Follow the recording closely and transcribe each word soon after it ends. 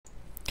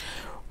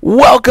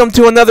Welcome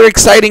to another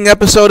exciting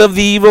episode of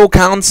the Evo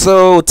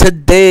Council.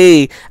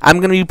 Today, I'm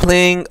going to be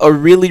playing a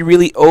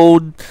really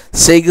old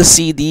Sega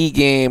CD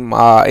game.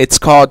 It's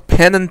called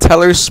Penn and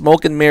Teller's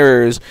Smoke and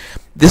Mirrors.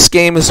 This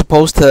game is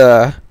supposed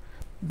to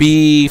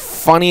be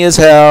funny as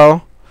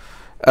hell,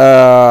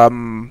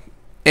 and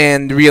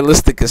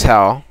realistic as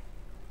hell.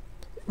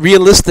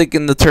 Realistic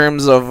in the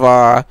terms of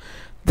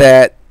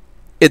that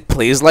it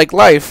plays like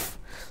life.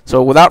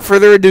 So without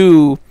further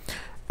ado,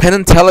 Penn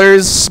and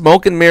Teller's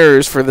Smoke and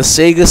Mirrors for the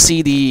Sega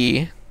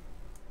CD.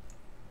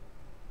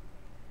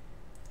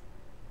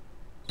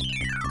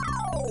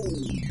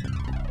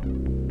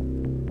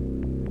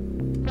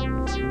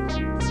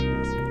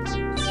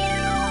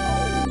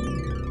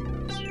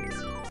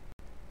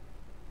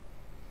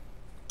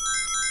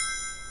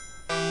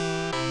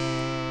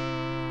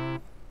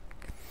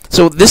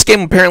 So this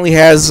game apparently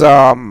has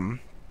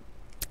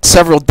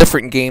several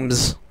different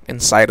games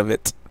inside of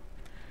it.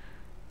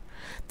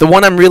 The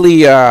one I'm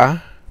really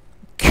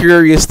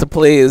curious to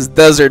play is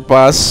Desert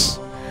Bus,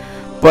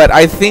 but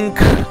I think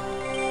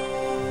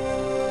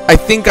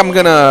I'm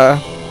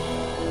gonna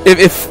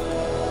if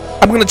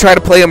I'm gonna try to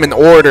play them in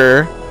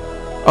order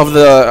of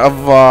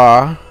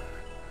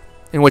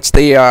in which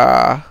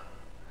they're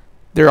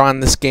on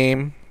this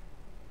game.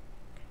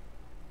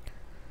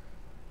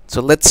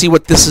 So let's see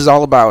what this is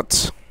all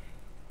about.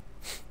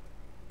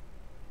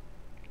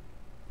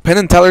 Penn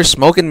and Teller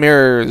Smoke and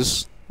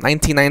Mirrors,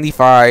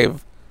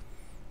 1995.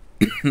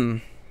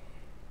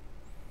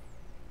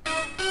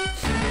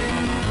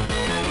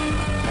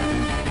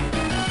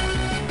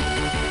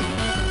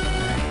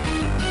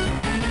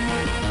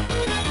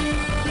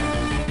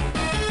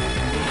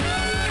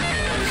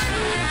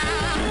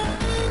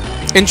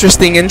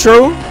 Interesting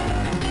intro.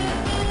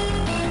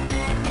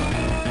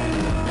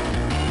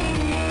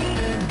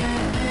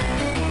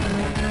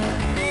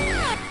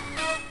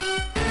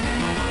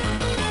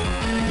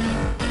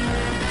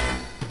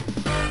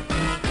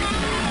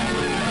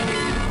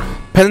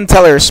 Penn and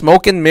Teller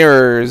Smoke and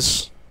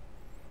Mirrors.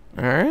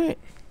 Alright.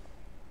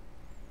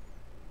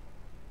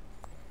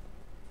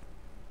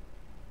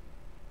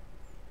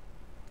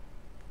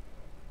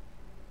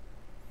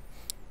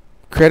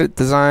 Credit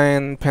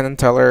design, Penn and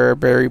Teller,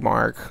 Barry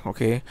Mark.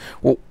 Okay.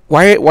 Well,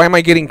 why am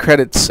I getting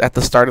credits at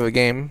the start of the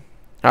game?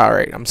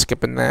 Alright, I'm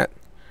skipping that.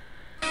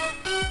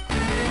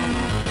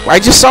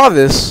 I just saw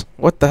this.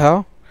 What the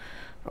hell?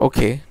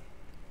 Okay.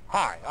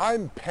 Hi,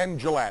 I'm Penn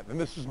Gillette, and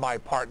this is my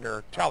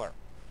partner, Teller.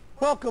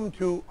 Welcome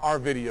to our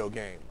video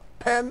game,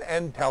 Penn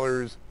and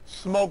Teller's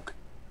Smoke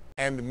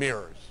and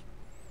Mirrors.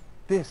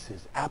 This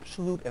is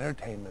Absolute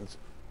Entertainment's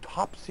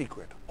top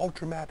secret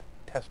Ultramat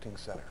testing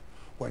center,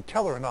 where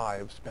Teller and I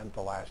have spent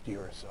the last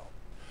year or so.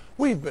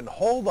 We've been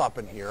holed up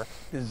in here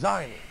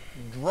designing,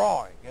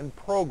 drawing, and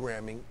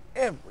programming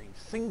every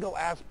single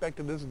aspect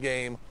of this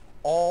game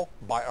all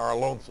by our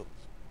lonesomes.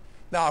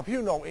 Now, if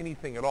you know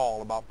anything at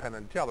all about Penn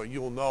and Teller,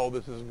 you'll know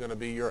this isn't going to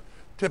be your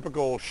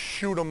typical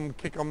shoot 'em,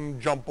 kick 'em,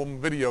 jump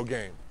 'em video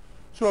game.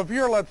 So if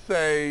you're, let's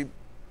say,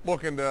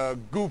 looking to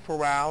goof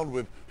around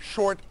with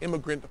short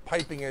immigrant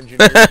piping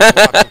engineers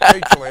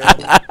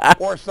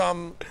or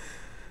some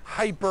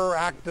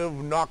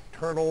hyperactive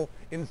nocturnal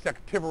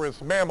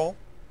insectivorous mammal,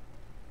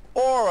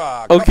 or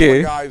a couple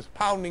of guys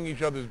pounding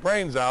each other's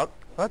brains out.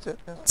 That's it.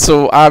 Yeah.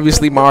 So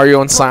obviously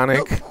Mario and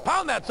Sonic.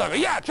 Pound that sucker.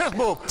 Yeah, chest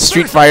move.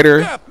 Street Fighter.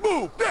 Death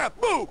move. Death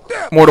move.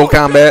 Death Mortal move,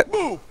 Kombat. Death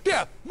move.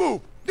 Death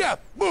move. Death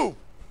move.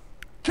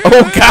 Kill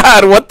Oh him.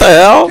 God! What the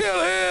hell?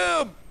 Kill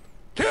him.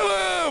 Kill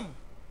him.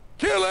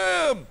 Kill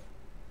him.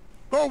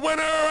 The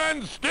winner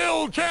and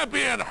still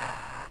champion.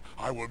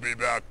 I will be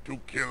back to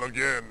kill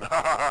again.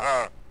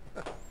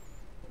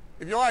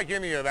 If you like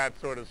any of that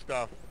sort of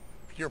stuff,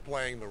 you're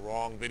playing the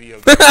wrong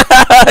video game.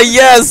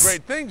 Yes!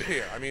 Great things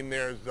here. I mean,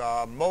 there's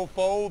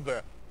Mofo,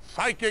 the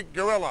psychic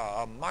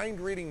gorilla, a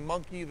mind-reading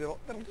monkey that'll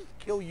just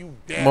kill you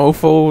dead.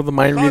 Mofo, the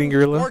mind-reading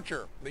gorilla.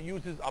 Torture that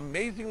uses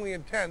amazingly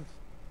intense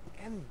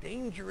and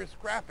dangerous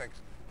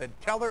graphics that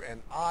Teller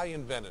and I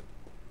invented.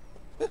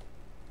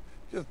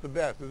 Just the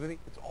best, isn't he?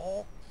 It's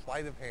all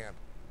sleight of hand.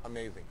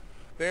 Amazing.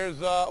 There's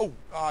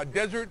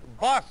Desert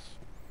Bus.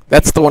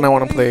 That's the one I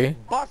want to play.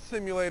 Bus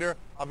simulator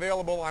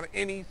available on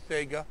any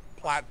Sega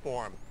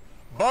platform.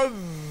 Buzz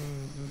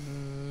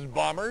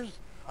Bombers,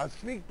 a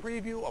sneak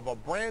preview of a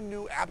brand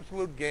new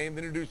Absolute game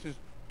that introduces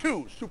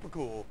two super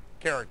cool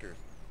characters.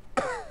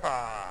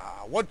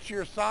 What's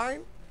your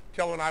sign?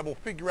 Teller and I will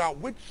figure out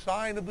which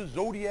sign of the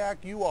zodiac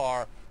you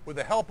are with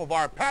the help of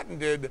our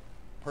patented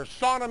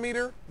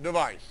Personometer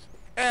device.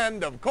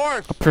 And of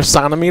course,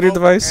 Personometer Smoke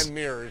device? and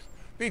Mirrors,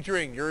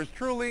 featuring yours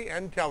truly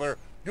and Teller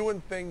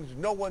doing things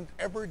no one's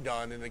ever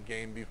done in a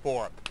game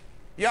before.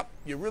 Yep,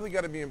 you really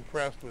got to be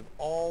impressed with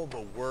all the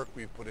work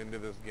we've put into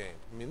this game.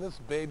 I mean, this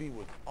baby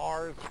was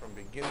ours from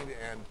beginning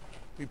to end.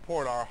 We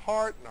poured our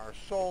heart and our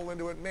soul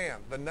into it. Man,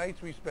 the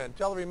nights we spent.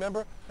 Teller,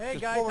 remember? Hey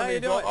Just guys, pulling how you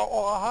these doing?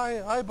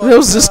 Hi, buddy.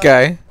 Who's this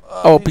guy?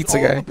 Pizza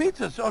guy. The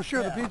pizzas. Oh,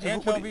 sure, the pizzas.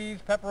 Anchovies,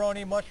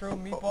 pepperoni,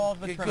 mushroom, meatballs,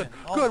 the Okay, trimming.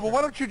 good. Well,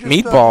 why don't you just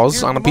Meatballs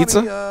here's on the a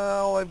pizza? money.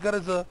 All I've got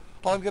is a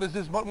All I've got is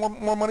this.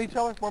 More money,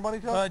 Teller? More money,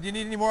 Teller? Do you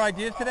need any more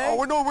ideas today? Oh,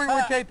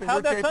 we're taping.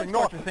 How'd We're that taping.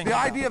 No, thing the go?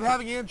 idea of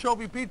having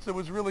anchovy pizza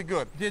was really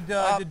good. Did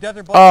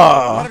Desert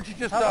Ball? Why don't you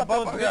just... How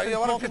about why those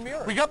don't smoke you and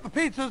mirrors? We got the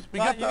pizzas. We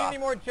got You need any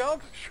more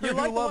jokes? Sure you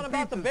like the love one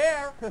about the pizzas.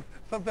 bear?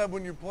 Sometimes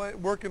when you're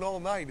working all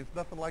night, it's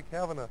nothing like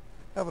having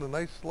a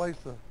nice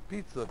slice of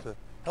pizza to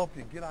help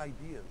you get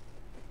ideas.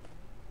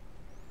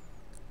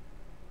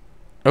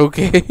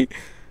 Okay.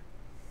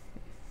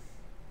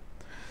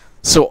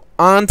 So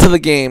on to the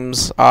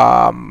games.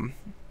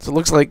 So it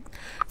looks like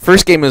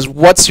first game is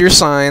What's Your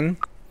Sign?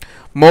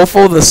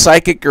 Mofo the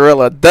Psychic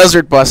Gorilla.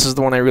 Desert Bus is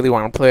the one I really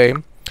want to play.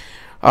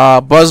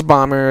 Buzz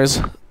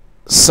Bombers,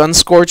 Sun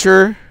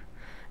Scorcher,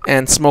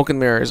 and Smoke and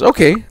Mirrors.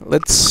 Okay,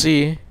 let's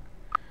see.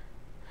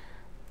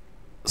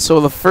 So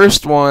the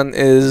first one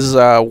is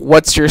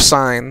What's Your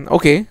Sign?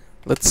 Okay,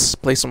 let's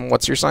play some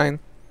What's Your Sign?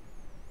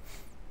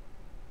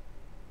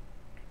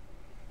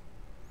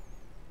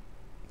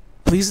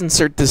 Please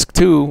insert disc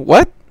 2.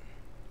 What?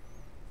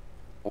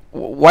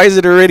 Why is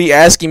it already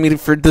asking me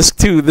for disc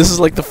 2? This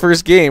is like the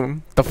first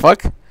game. The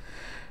fuck?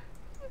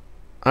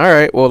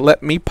 Alright, well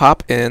let me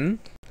pop in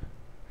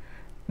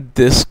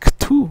disc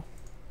 2.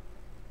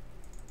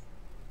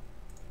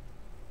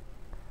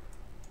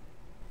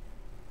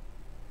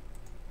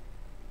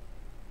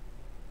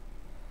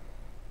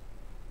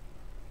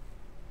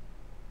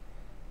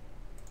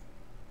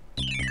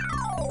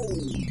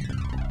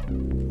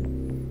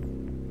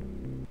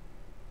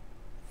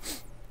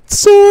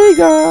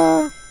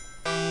 Sega!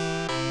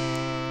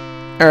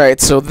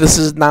 Alright, so this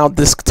is now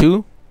disc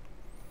 2.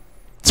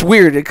 It's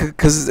weird,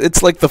 because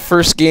it's like the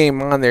first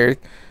game on there. It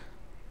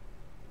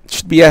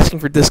should be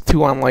asking for disc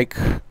 2 on like...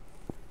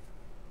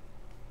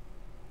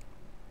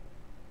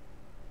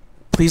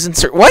 Please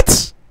insert...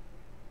 What?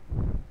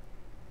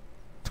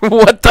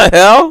 What the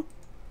hell?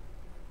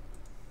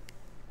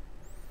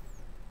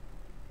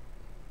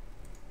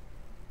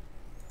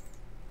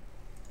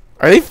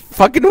 Are they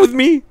fucking with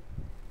me?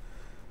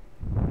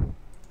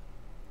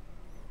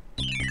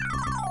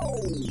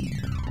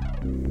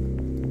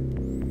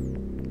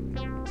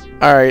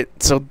 Alright,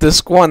 so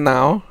disc 1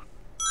 now.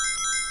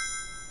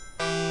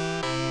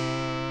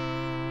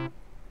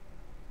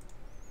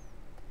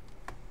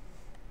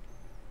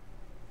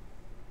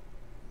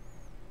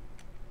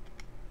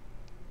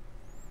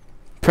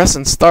 Press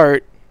and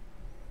start.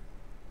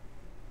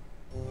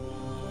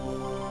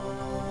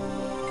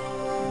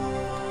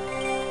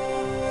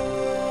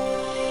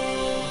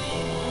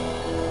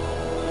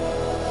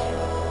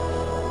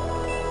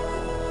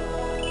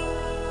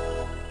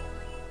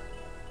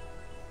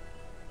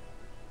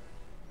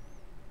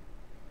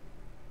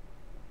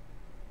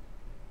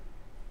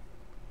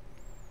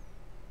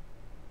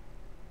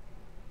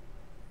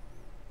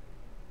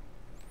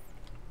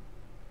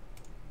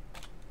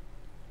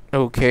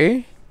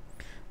 Okay.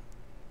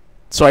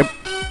 So I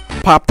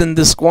popped in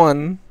disc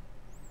 1.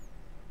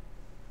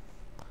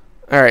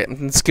 Alright, I'm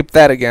gonna skip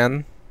that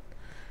again.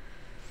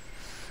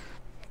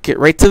 Get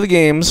right to the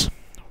games.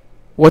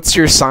 What's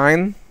your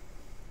sign?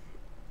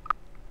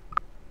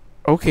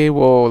 Okay,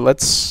 well,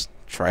 let's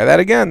try that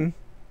again.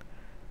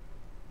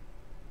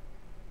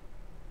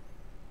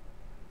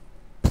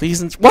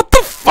 Please, what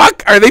the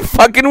fuck? Are they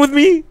fucking with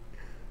me?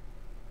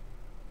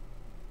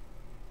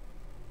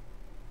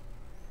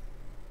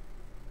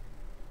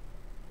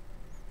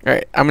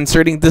 Alright, I'm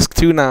inserting disc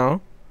 2 now.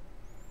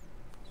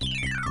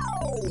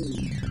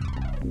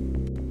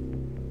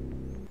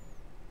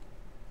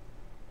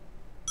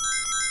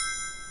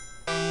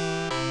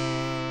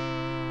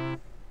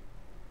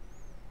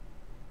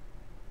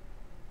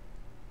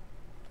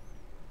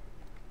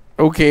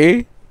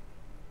 Okay.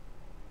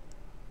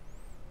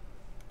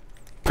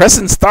 Press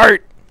and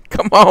start.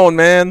 Come on,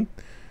 man.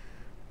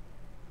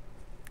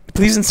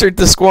 Please insert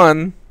disc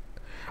 1.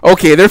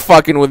 Okay, they're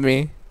fucking with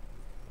me.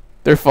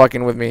 They're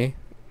fucking with me.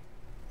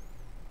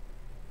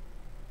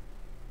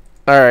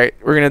 Alright,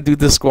 we're gonna do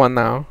disc 1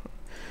 now.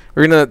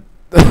 We're gonna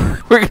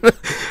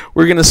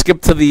we're gonna skip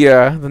to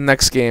the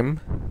next game.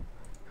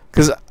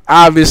 Cause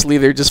obviously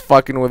they're just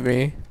fucking with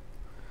me.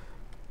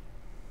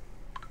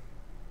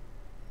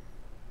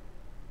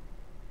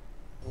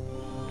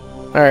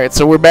 Alright,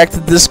 so we're back to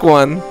disc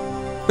 1.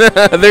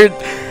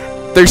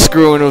 They're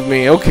screwing with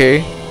me,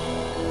 okay.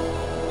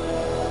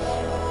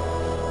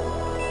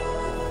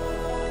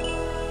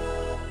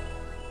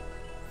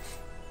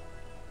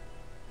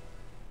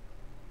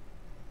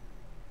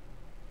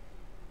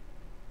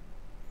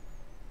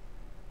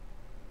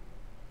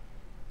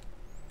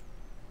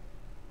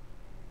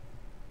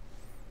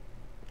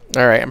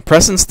 Alright, I'm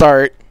pressing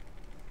start.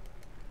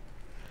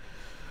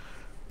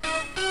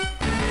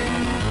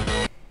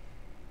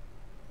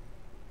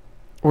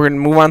 We're gonna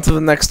move on to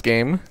the next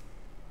game.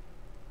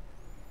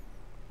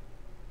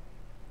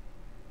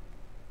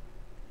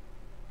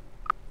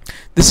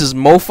 This is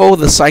Mofo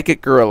the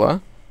Psychic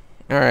Gorilla.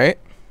 Alright.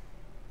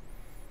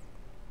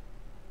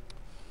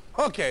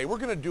 Okay, we're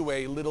going to do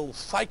a little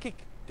psychic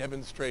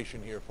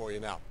demonstration here for you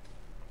now.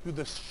 Through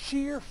the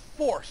sheer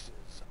forces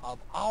of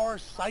our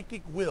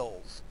psychic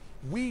wills,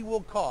 we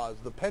will cause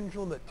the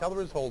pendulum that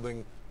Teller is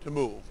holding to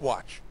move.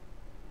 Watch.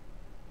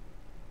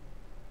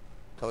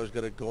 Teller's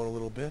got it going a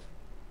little bit.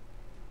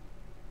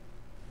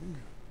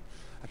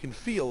 I can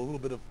feel a little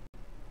bit of,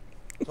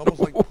 it's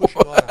almost like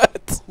pushing on a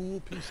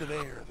cool piece of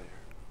air there.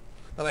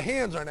 Now the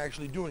hands aren't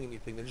actually doing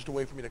anything. They're just a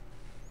way for me to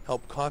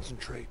help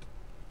concentrate.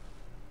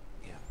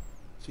 Yeah.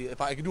 See, if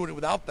I could do it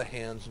without the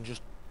hands and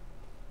just,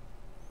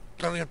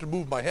 I don't even have to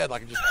move my head. I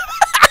can just.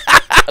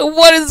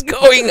 What is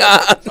going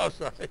on? So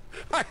sorry.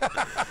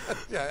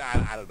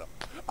 Yeah, I don't know.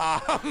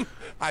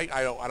 I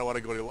don't want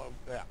to go any longer.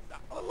 Yeah.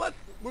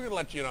 We're gonna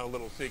let you know a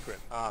little secret.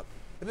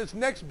 In this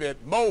next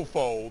bit,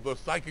 Mofo, the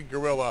psychic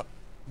gorilla,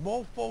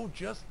 Mofo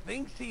just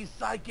thinks he's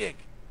psychic.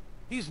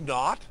 He's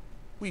not.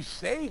 We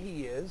say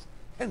he is,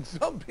 and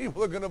some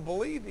people are gonna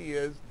believe he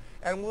is,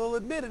 and will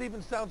admit it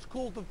even sounds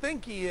cool to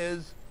think he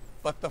is,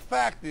 but the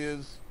fact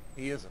is,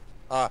 he isn't.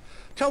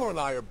 Teller and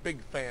I are big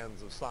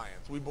fans of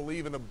science. We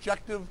believe in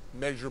objective,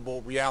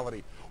 measurable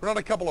reality. We're not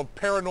a couple of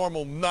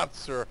paranormal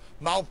nuts or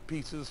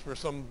mouthpieces for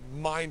some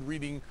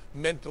mind-reading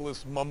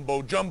mentalist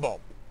mumbo-jumbo.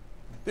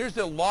 There's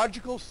a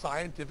logical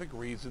scientific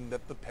reason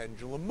that the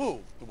pendulum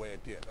moved the way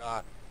it did.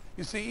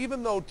 You see,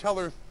 even though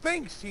Teller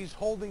thinks he's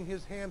holding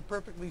his hand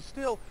perfectly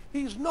still,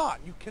 he's not.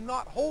 You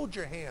cannot hold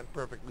your hand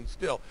perfectly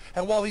still.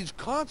 And while he's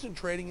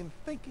concentrating and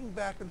thinking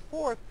back and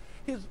forth,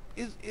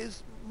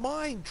 his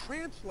mind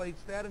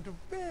translates that into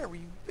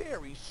very,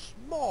 very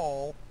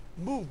small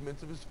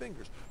movements of his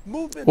fingers.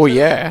 Movements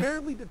that are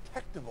barely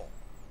detectable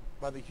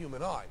by the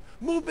human eye.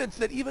 Movements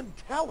that even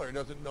Teller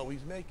doesn't know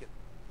he's making.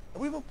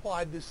 And we've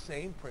applied this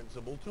same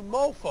principle to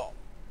Mofo.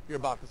 You're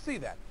about to see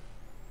that.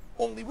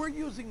 Only we're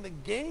using the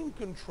game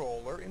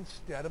controller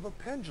instead of a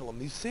pendulum.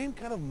 These same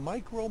kind of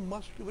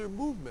micromuscular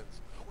movements.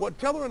 What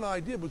Teller and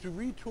I did was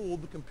we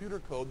retooled the computer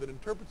code that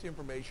interprets the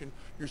information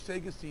your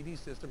Sega CD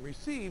system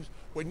receives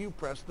when you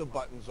press the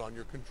buttons on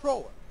your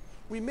controller.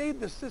 We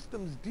made the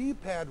system's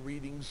D-pad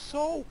readings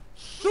so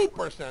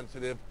super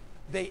sensitive,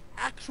 they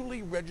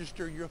actually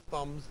register your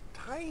thumb's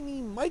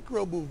tiny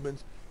micro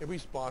movements in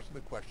response to the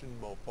question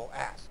Mofo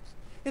asks.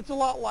 It's a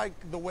lot like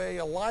the way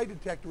a lie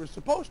detector is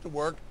supposed to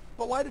work,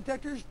 but lie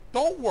detectors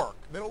don't work.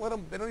 They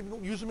don't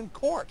even use them in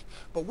court.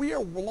 But we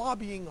are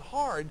lobbying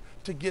hard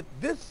to get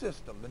this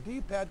system, the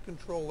D-pad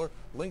controller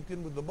linked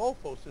in with the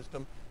Mofo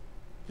system,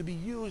 to be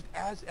used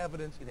as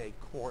evidence in a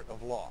court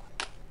of law.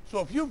 So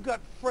if you've got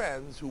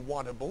friends who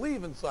want to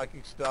believe in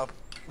psychic stuff,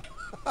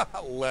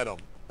 let them.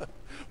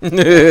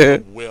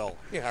 Will.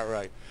 Yeah,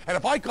 right. And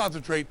if I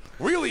concentrate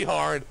really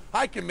hard,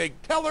 I can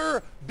make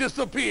Teller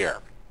disappear.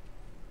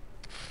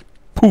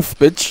 Poof,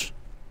 bitch.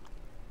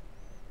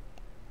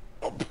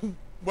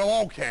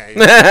 Well, okay.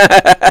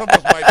 Some of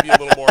us might be a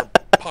little more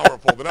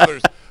powerful than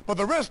others, but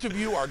the rest of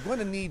you are going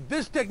to need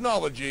this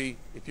technology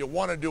if you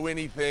want to do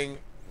anything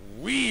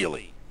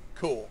really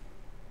cool.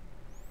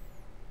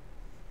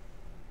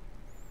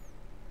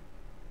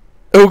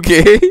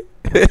 Okay.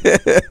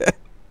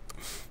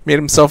 Made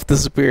himself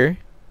disappear.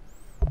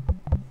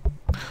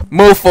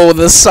 Mofo,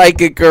 the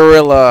psychic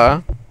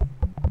gorilla.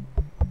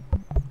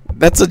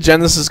 That's a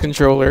Genesis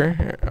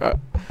controller.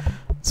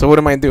 So what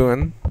am I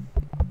doing?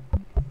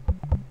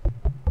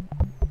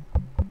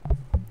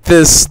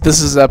 This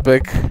is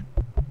epic.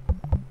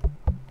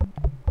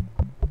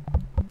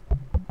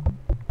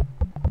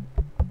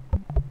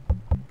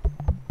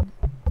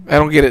 I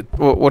don't get it.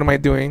 What am I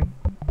doing?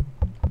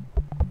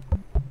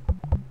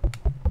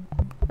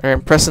 Alright,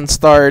 I'm pressing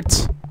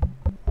start.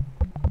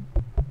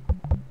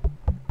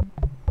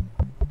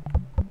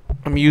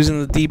 I'm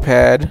using the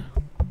D-pad.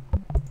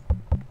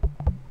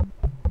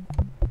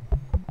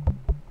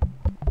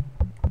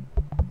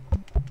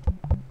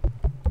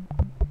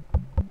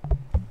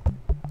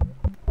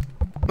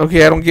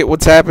 Okay, I don't get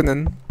what's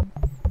happening.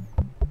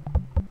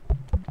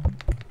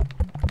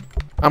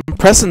 I'm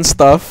pressing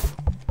stuff.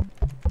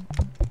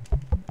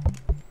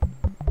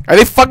 Are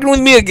they fucking with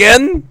me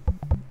again?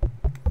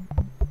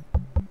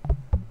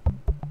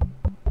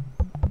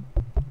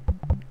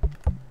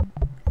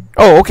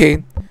 Oh,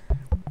 okay.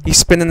 He's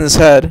spinning his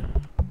head.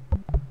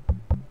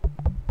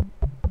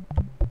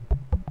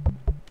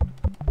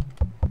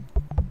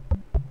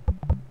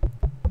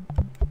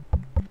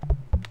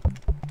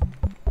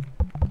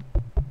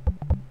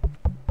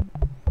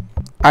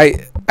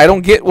 I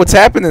don't get what's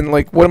happening.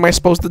 Like, what am I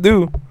supposed to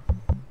do?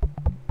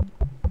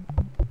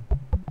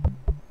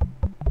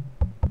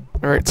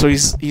 Alright, so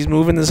he's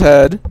moving his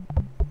head.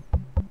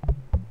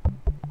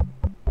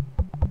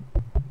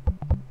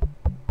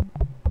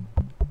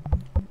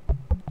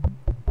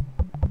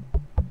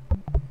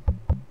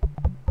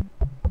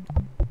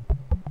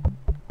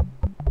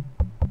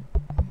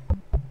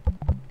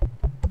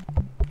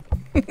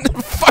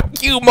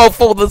 Fuck you,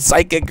 Mofo, the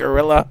psychic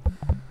gorilla.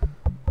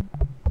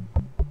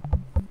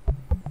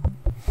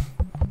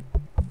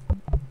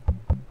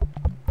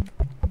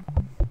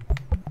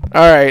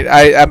 Alright,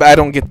 I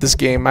don't get this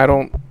game.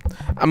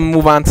 I'm gonna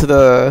move on to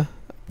the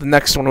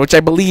next one, which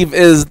I believe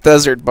is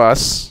Desert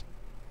Bus.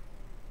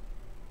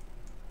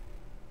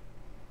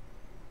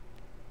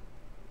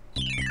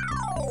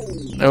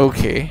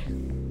 Okay.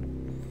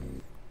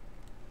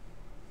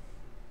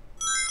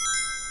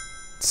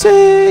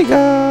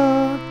 Sega.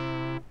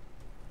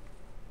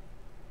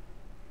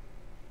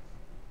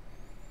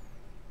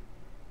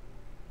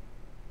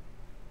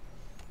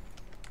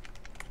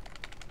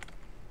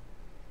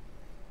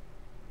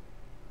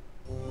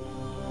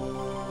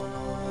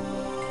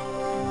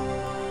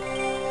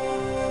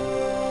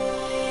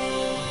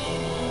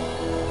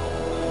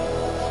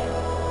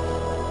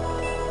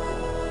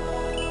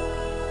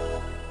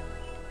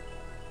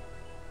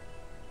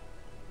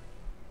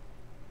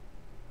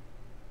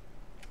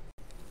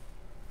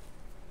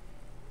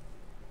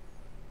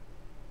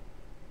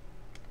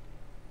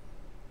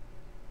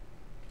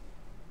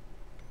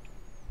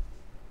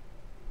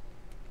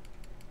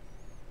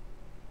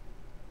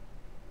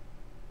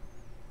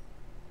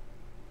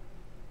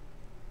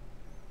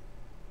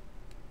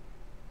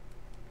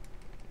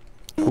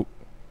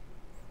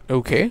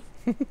 Okay.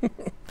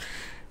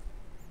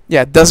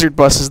 Yeah, Desert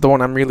Bus is the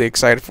one I'm really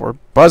excited for.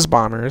 Buzz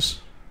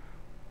Bombers.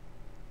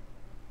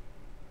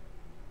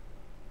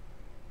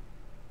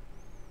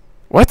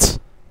 What?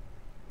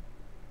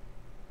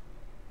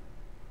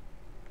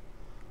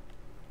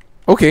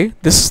 Okay,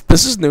 this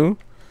is new.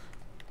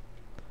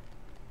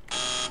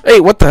 Hey,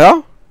 what the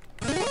hell?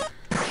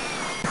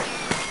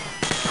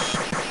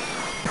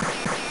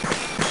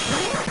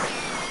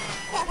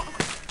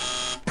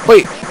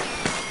 Wait.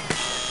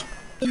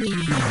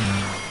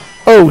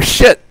 Oh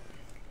shit.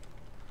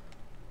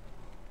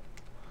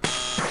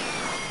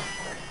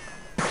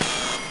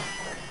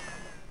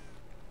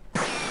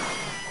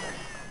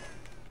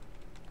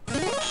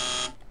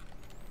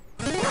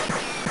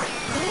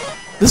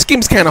 This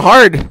game's kind of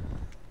hard.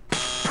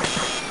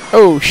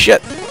 Oh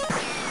shit.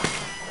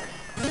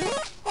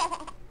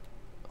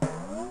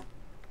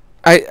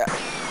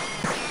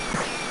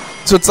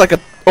 So it's like a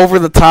over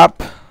the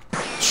top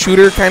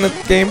shooter kind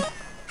of game.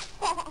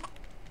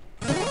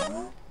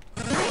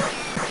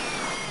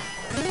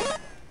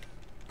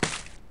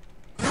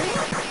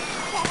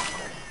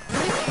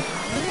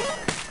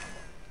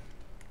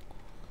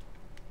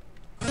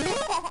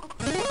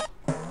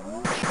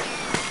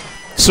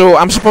 So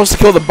I'm supposed to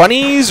kill the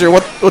bunnies, or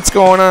what's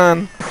going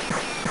on?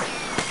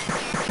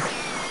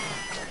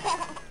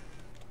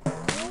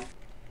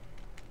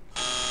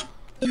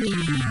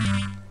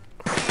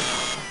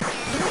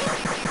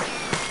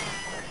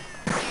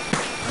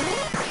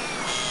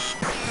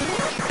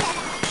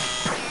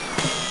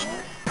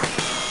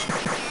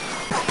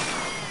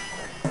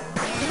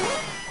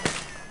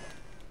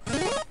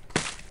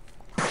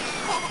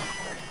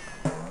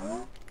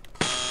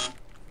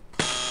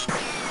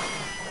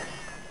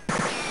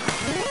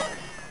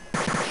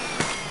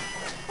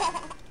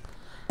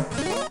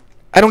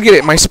 I don't get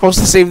it. Am I supposed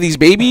to save these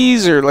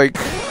babies, or like...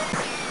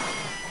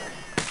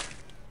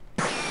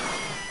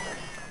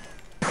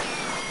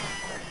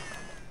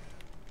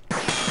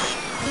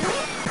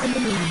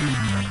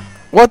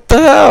 What the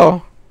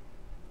hell?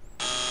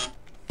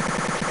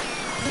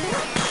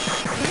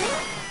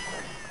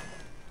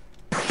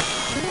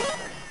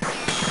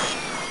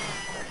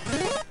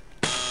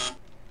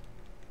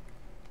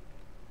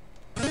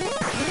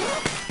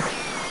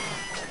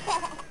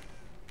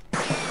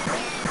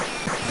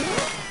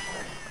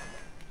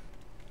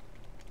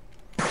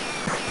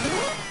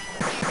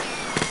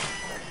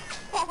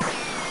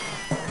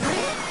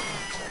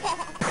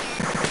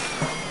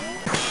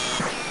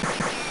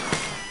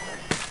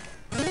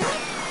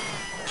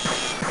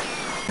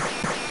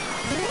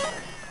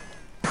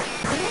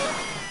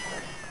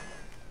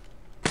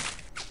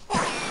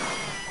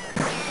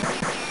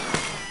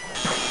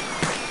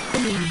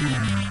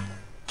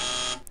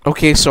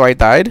 Okay, so I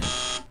died.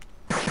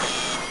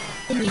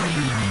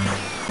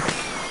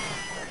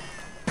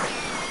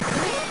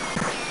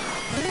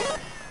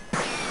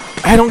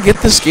 I don't get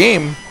this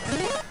game.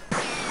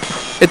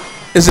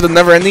 Is it a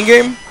never-ending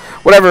game?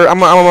 Whatever. I'm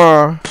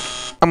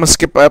gonna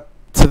skip up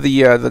to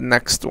the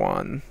next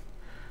one.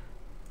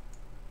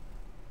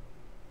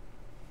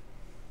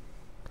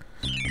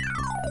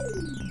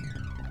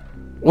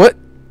 What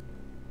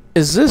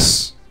is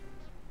this?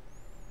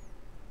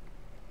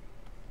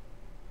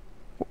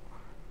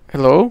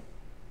 Hello?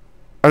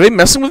 Are they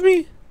messing with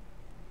me?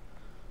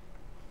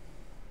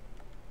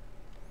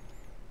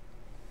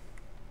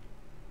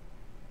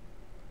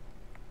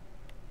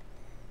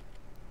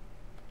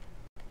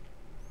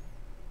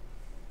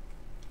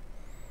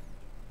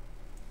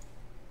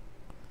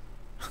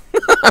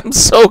 I'm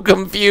so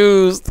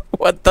confused.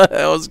 What the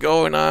hell is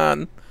going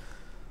on?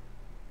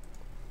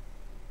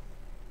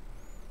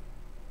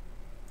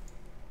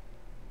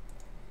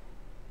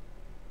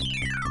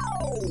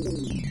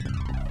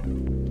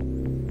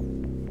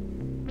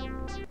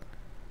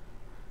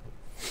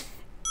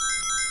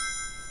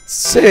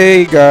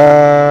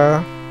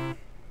 Sega.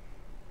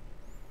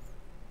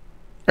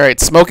 Alright,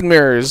 Smoke and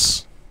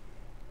Mirrors.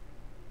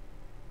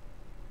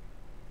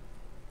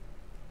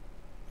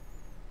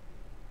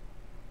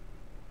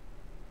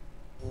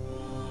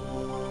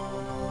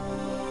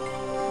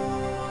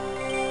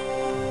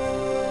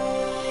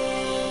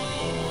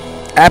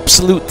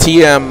 Absolute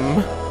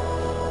TM.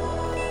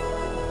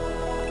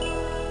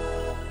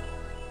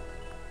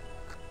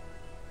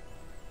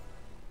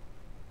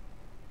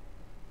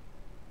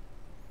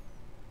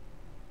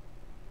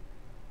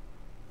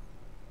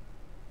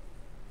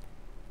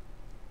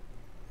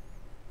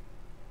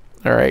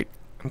 Alright,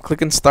 I'm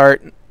clicking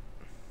start.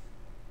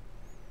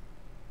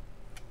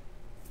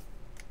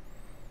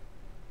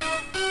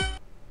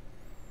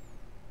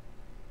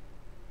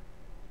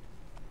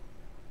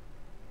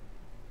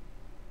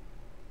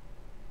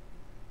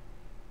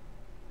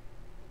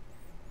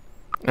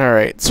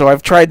 Alright, so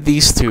I've tried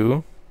these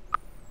two.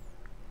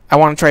 I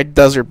want to try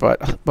Desert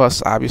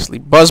Bus, obviously.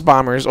 Buzz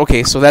Bombers.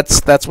 Okay, so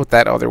that's what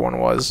that other one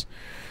was.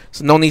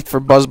 So no need for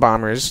Buzz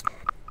Bombers.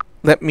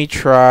 Let me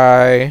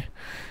try...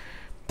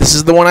 This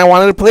is the one I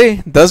wanted to play.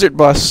 Desert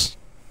Bus.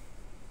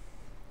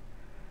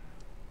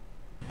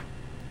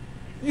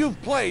 You've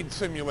played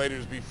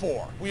simulators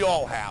before. We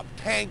all have.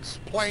 Tanks,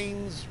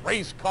 planes,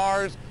 race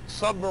cars,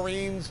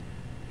 submarines,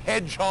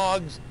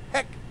 hedgehogs.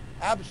 Heck,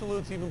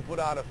 Absolutes even put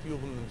out a few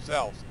of them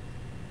themselves.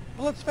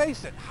 But let's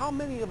face it, how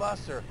many of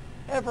us are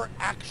ever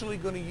actually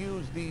going to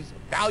use these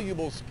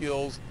valuable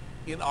skills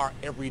in our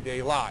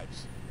everyday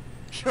lives?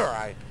 Sure,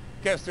 I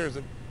guess there's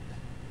a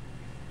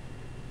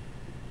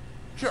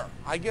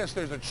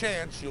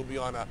chance you'll be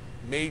on a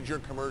major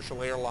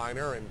commercial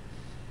airliner and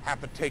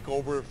have to take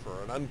over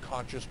for an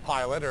unconscious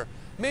pilot, or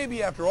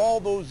maybe after all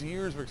those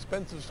years of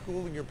expensive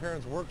schooling your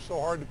parents worked so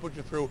hard to put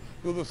you through,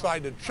 you'll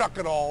decide to chuck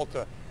it all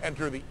to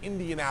enter the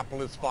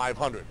Indianapolis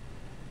 500.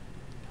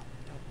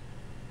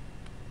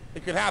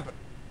 It could happen.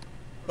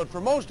 But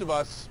for most of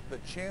us, the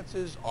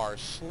chances are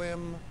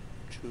slim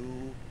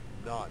to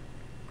none.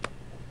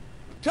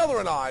 Teller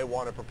and I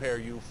want to prepare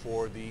you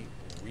for the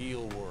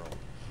real world.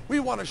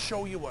 We want to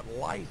show you what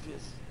life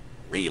is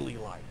really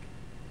like.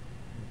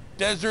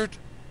 Desert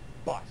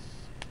Bus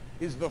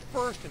is the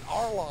first in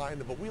our line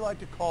of what we like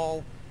to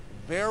call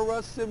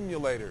Vera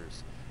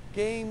simulators,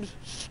 games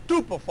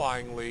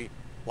stupefyingly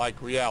like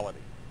reality.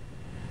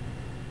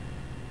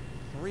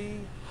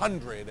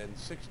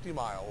 360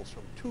 miles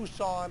from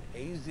Tucson,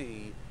 AZ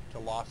to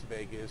Las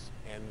Vegas,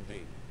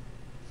 NV.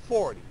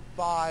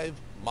 45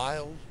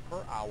 miles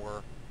per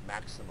hour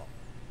maximum.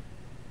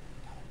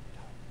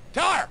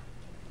 Teller!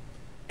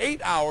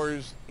 8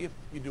 hours if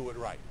you do it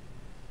right.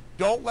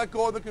 Don't let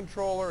go of the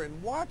controller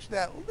and watch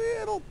that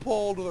little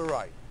pull to the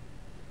right.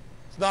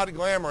 It's not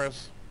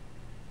glamorous.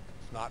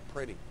 It's not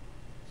pretty.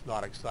 It's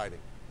not exciting.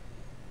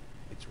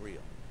 It's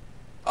real.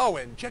 Oh,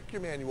 and check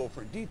your manual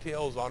for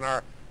details on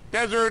our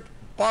Desert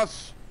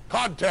Bus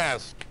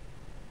Contest.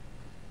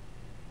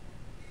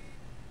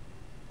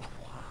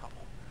 Wow.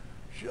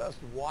 Just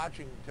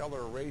watching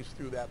Teller race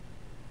through that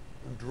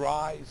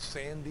dry,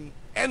 sandy,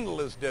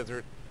 endless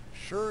desert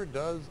sure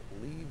does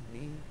leave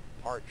me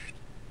parched.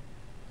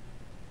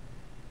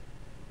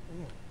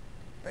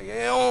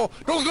 Hey, oh,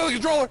 don't go to the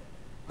controller.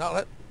 Now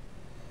let.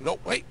 No,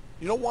 wait.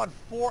 You don't want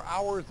 4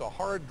 hours of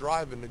hard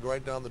driving to go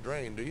right down the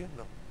drain, do you?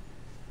 No.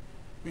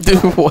 Do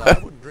what? I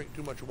wouldn't drink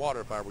too much water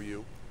if I were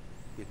you.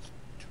 It's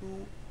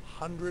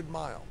 200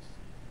 miles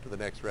to the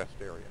next rest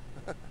area.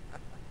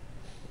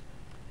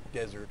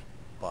 Desert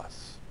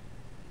Bus.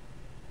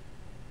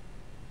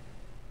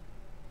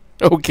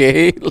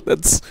 Okay,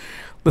 let's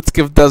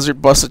give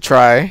Desert Bus a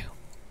try.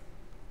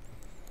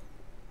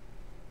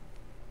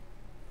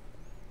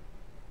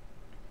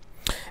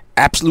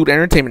 Absolute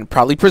Entertainment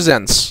proudly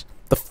presents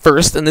the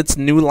first in its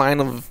new line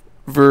of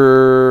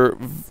very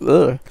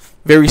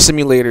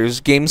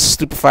simulators, games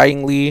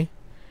stupefyingly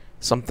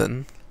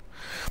something.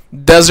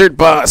 Desert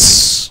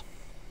Bus.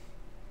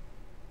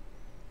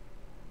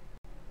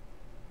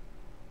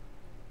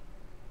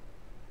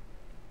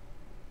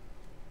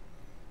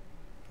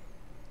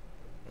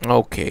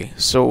 Okay,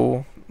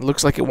 so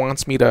looks like it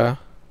wants me to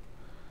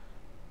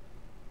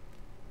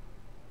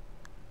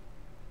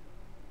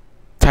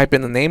type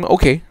in the name.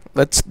 Okay,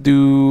 let's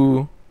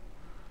do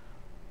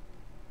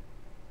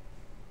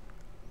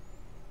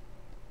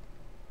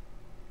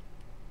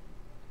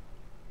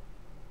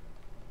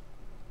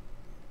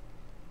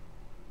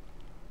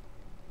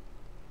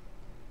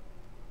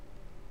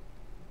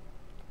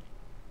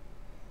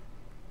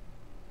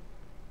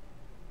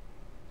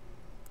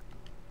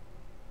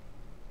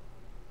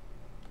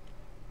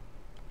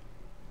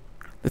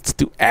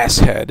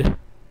Asshead.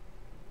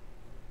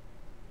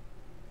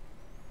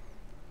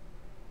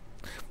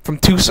 From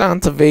Tucson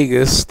to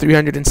Vegas,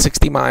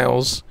 360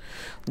 miles.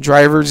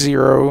 Driver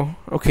 0.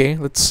 Okay,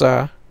 let's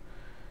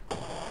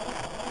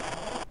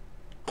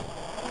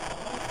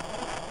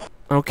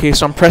okay,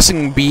 so I'm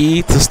pressing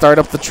B to start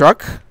up the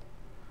truck.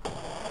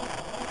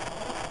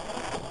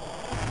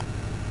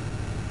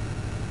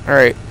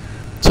 Alright.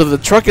 So the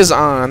truck is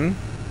on.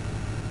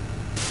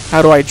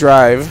 How do I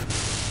drive?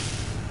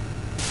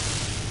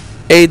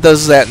 A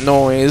does that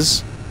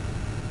noise.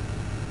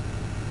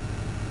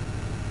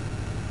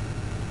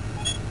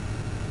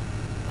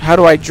 How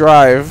do I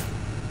drive?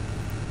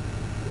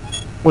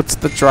 What's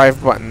the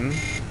drive button?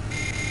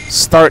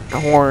 Start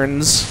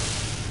horns.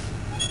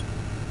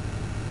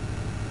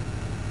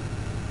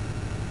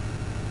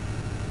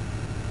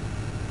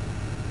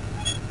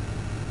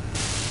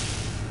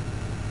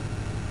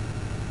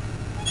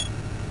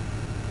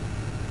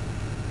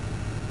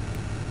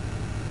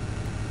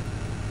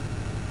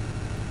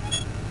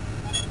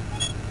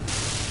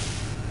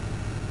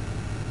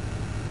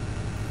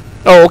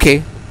 Oh,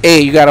 okay.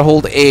 A. You gotta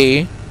hold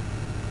A.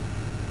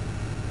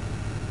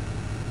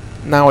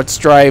 Now it's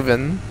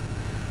driving.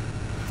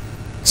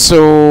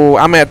 So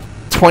I'm at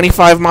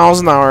 25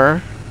 miles an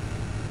hour.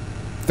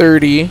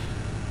 30.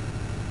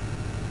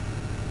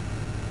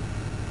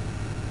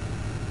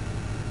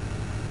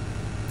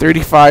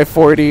 35,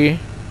 40.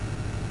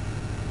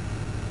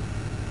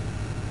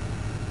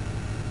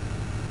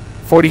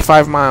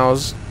 45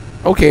 miles.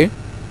 Okay.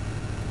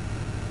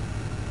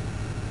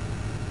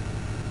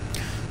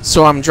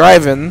 So I'm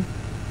driving.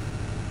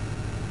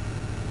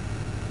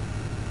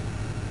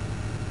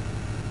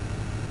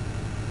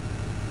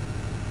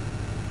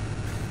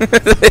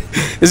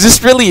 Is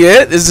this really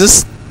it? Is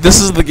this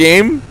is the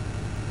game?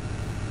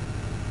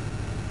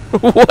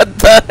 What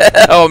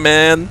the hell,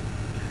 man?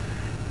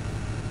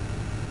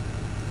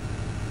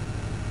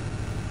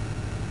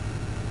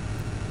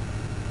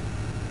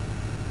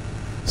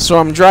 So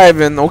I'm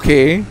driving,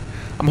 okay.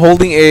 I'm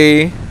holding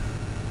A.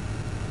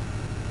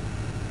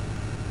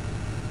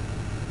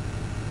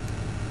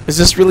 Is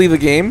this really the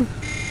game?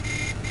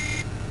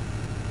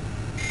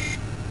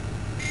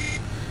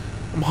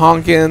 I'm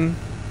honking.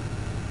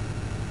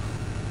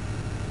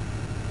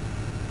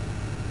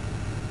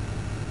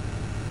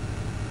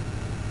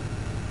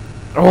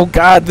 Oh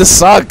god, this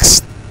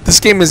sucks.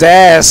 This game is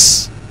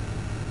ass.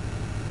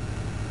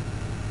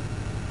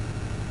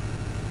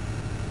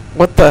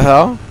 What the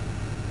hell?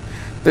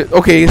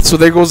 Okay, so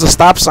there goes the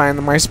stop sign.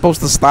 Am I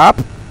supposed to stop?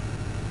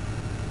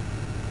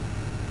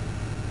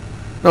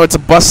 No, it's a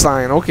bus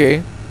sign.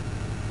 Okay.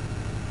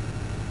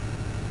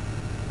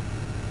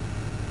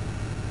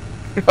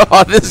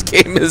 Oh, this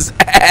game is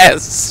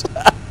ass.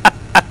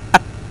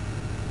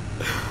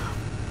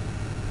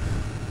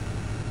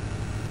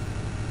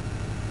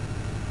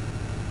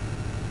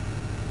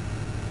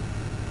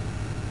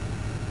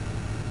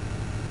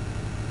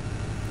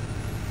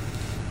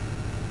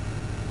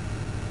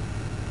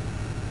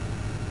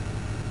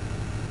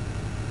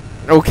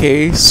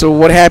 Okay, so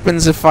what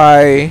happens if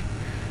I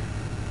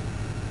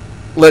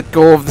let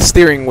go of the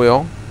steering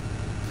wheel?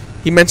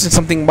 He mentioned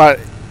something about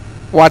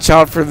watch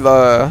out for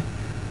the...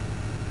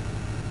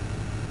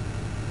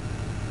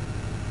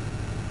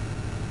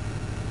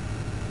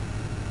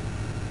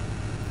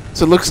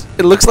 So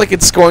it looks like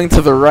it's going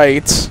to the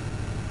right.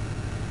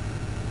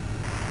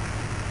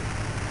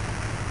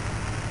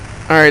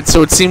 Alright,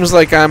 so it seems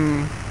like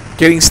I'm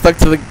getting stuck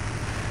to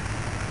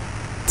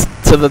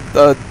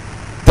the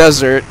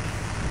desert.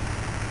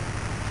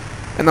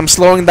 And I'm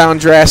slowing down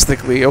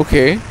drastically.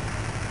 Okay.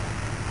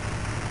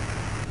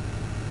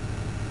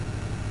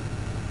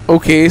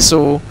 Okay,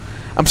 so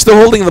I'm still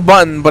holding the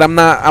button, but I'm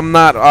not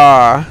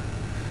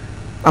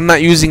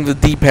using the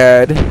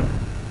D-pad.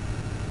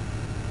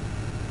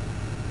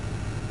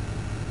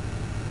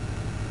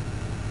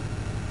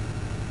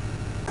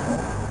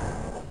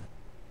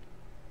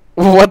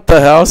 What the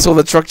hell? So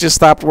the truck just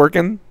stopped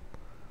working?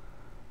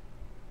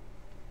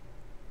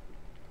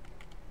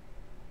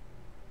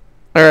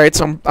 Alright,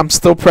 so I'm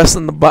still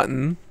pressing the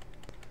button.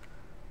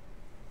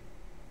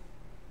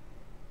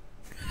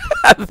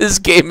 This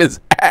game is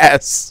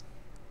ass.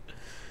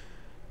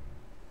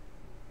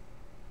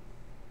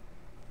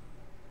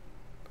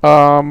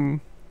 Alright,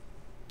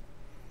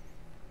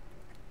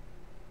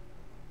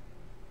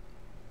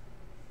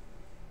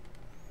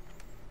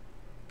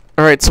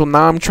 so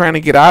now I'm trying to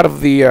get out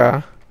of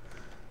the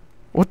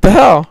what the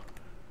hell?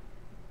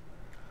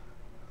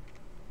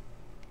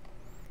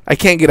 I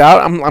can't get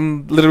out.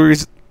 I'm literally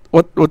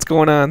what's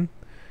going on?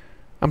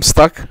 I'm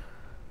stuck. What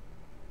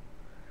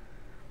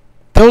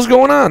the hell's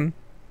going on?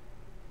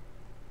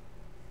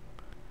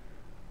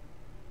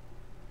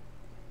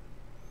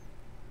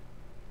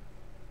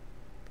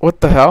 What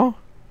the hell?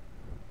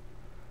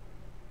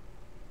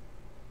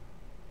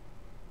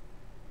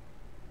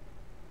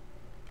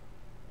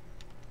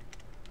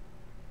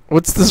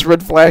 What's this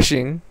red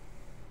flashing?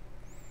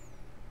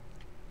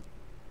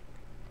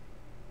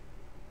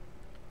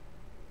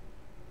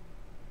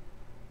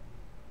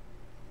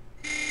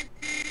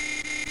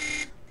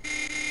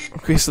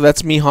 Okay, so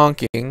that's me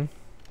honking.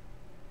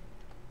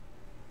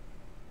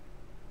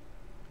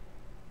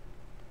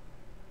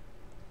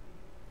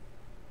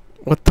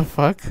 What the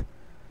fuck?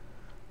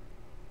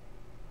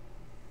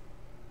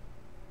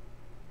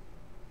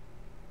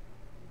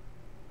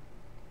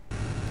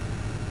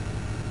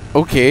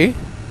 Okay.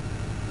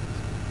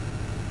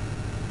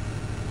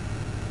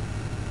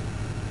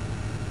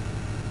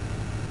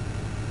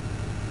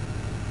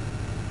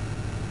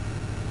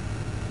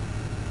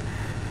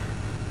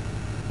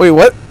 Wait,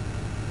 what?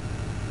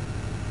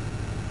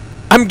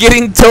 I'm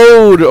getting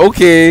towed.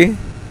 Okay.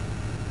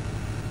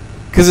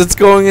 Because it's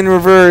going in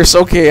reverse.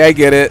 Okay, I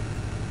get it.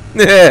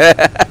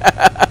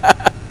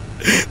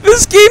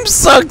 This game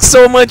sucks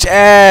so much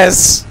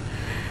ass.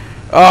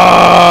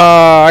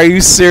 Ah, are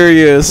you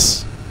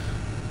serious?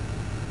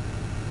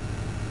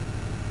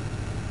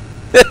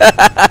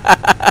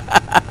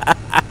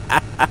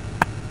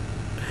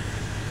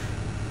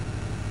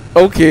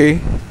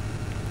 Okay.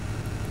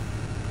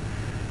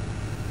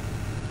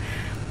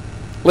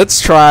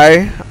 Let's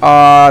try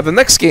the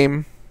next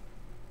game.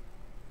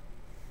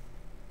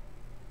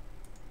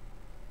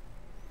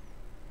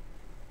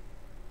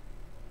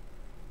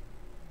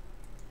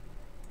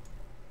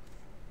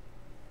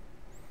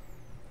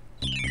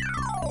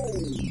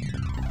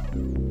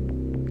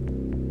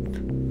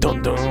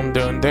 Dun dun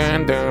dun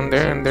dun dun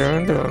dun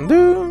dun dun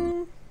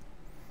dun.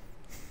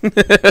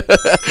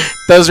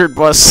 Desert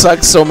Bus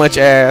sucks so much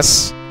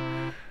ass.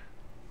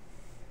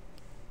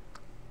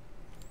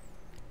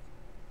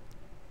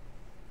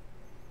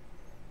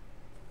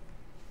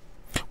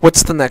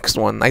 What's the next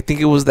one? I think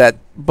it was that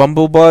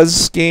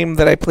Bumblebuzz game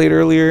that I played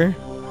earlier.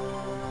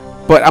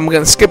 But I'm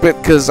gonna skip it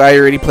because I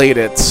already played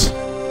it.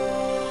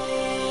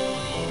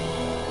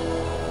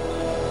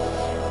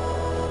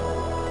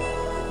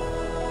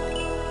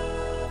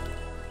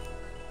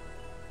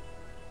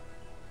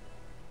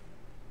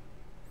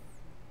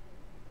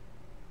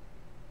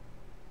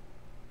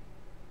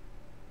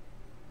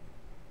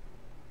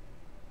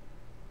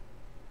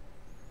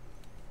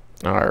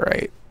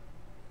 Alright.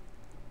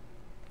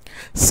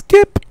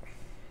 Skip!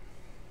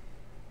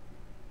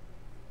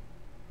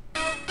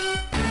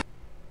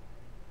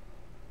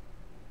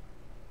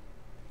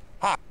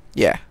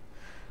 Yeah.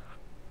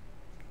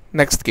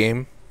 Next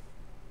game.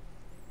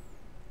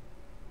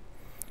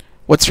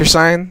 What's your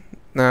sign?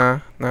 Nah.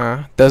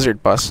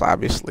 Desert Bus,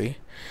 obviously.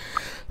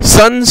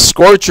 Sun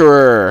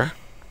Scorcher!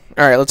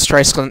 Alright, let's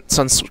try Sun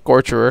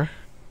Scorcher.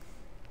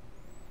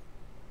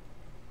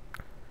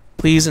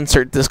 Please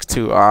insert disc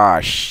 2.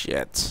 Ah,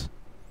 shit.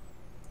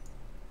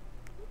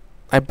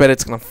 I bet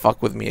it's gonna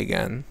fuck with me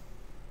again.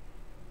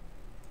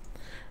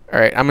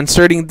 Alright, I'm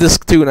inserting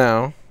disc 2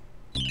 now.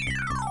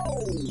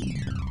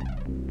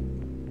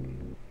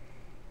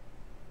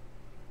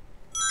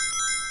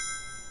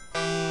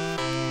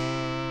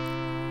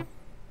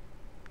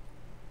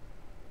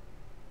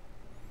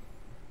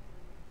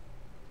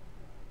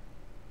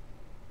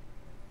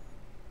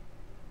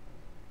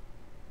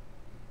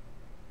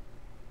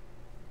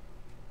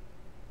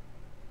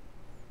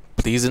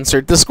 Please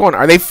insert disc 1.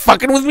 Are they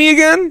fucking with me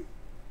again?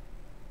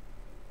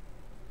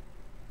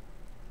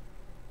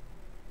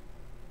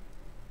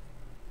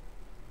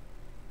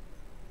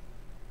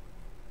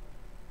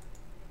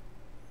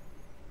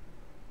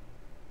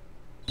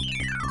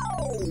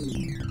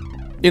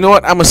 You know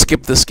what? I'm gonna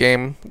skip this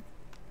game.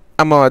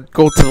 I'm gonna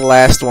go to the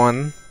last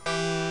one.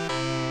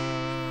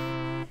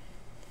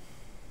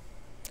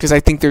 Because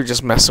I think they're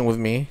just messing with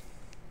me.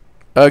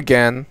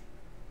 Again.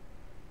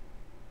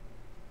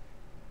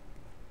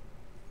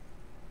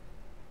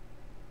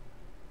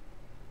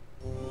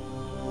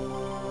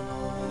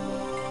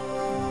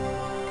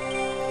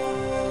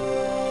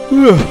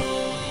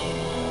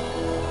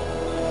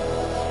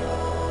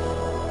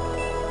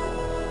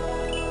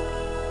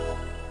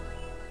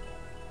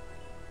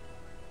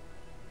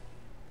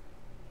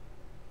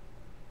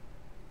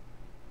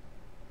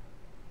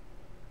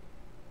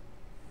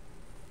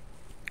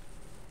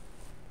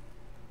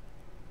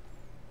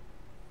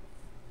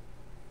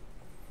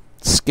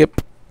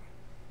 Skip.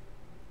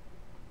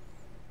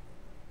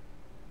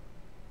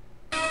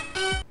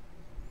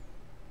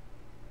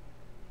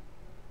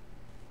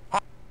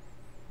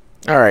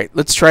 Alright,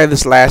 let's try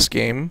this last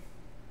game.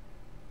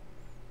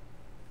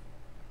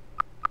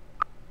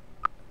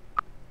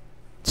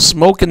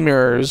 Smoke and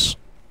Mirrors.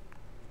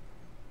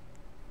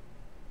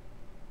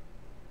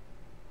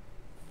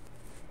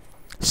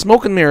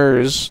 Smoke and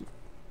Mirrors.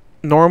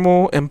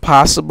 Normal,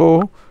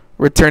 impossible,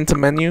 return to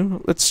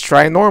menu. Let's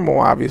try normal,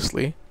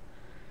 obviously.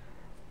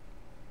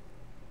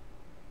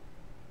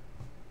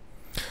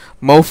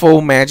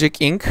 Mofo Magic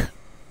Inc.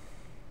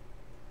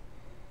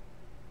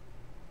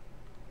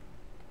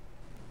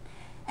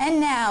 And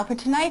now for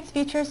tonight's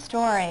feature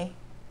story.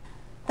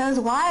 Those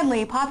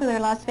wildly popular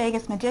Las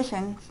Vegas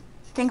magicians,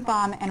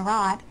 Stinkbomb and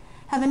Rot,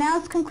 have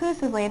announced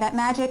conclusively that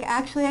magic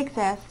actually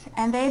exists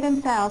and they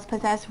themselves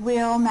possess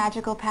real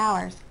magical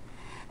powers.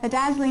 The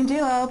dazzling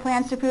duo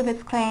plans to prove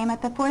its claim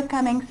at the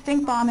forthcoming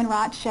Stinkbomb and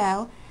Rot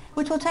show,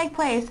 which will take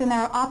place in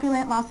their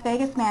opulent Las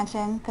Vegas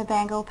mansion, the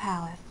Bengal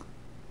Palace.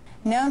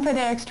 Known for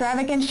their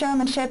extravagant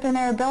showmanship and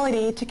their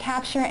ability to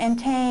capture and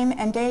tame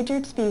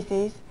endangered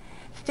species,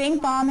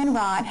 Stinkbomb and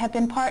Rot have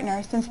been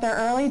partners since their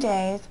early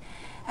days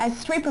as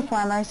street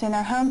performers in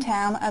their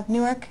hometown of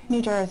Newark,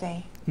 New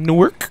Jersey.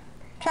 Newark?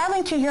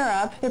 Traveling to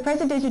Europe, the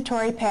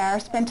presidential pair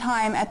spent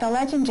time at the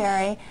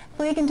legendary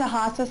Fliegen to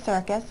Hassa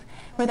Circus,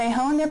 where they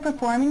honed their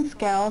performing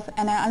skills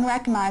and their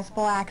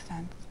unrecognizable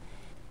accents.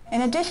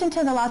 In addition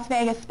to the Las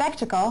Vegas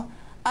spectacle,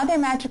 other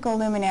magical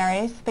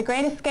luminaries, the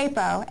Great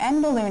Escapo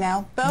and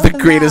Balluno, both The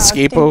Great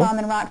Escapo. Stinkbomb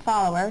and Rot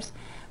followers,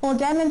 will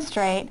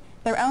demonstrate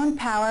their own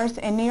powers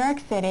in New York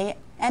City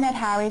and at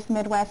Harry's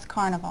Midwest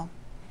Carnival.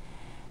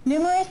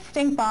 Numerous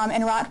Stinkbomb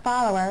and Rot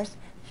followers,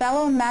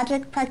 fellow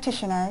magic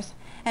practitioners,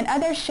 and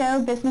other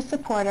show business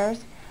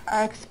supporters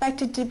are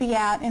expected to be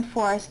out in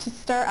force to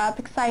stir up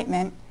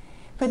excitement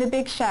for the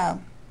big show.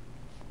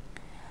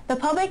 The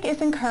public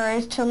is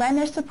encouraged to lend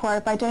their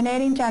support by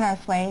donating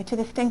generously to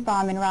the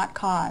Stinkbomb and Rot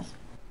cause.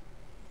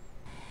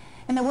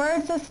 In the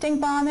words of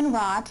Stinkbomb and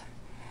Rot,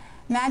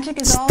 magic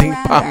is all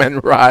around Stinkbomb us.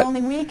 and Rot.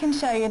 Only we can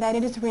show you that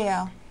it is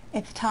real.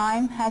 Its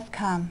time has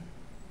come.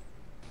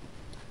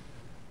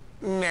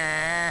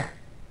 Nah.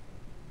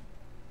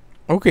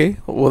 Okay,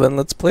 well then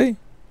let's play.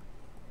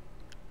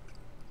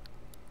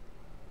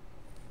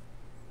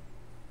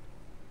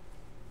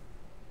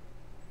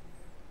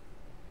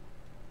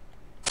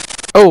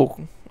 Oh,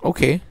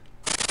 okay.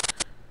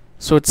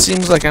 So it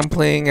seems like I'm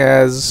playing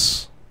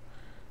as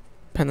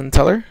Penn and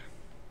Teller.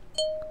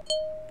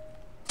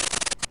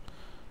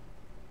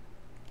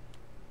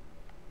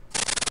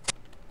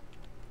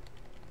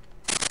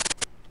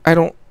 I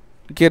don't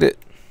get it.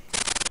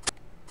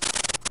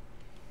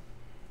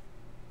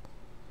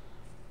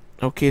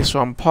 Okay,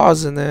 so I'm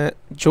pausing it.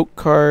 Joke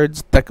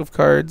cards, deck of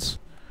cards.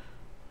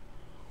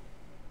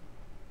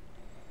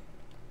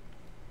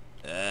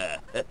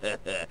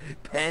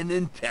 Penn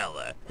and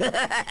Teller.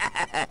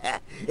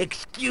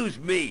 Excuse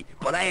me,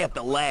 but I have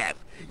to laugh.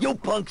 You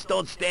punks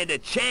don't stand a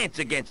chance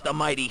against the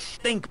mighty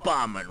Stink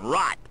Bomb and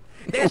Rot.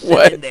 They're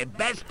What? sending their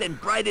best and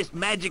brightest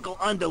magical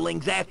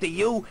underlings after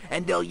you,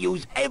 and they'll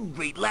use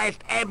every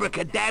last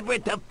abracadabra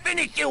to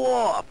finish you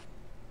off.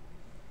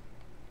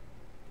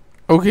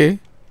 Okay.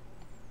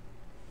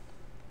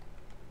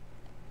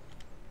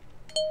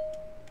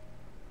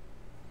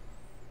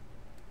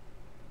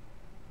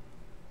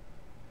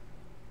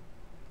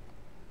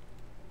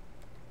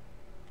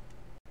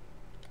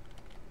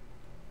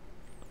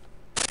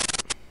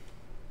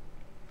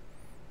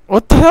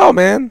 What the hell,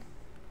 man?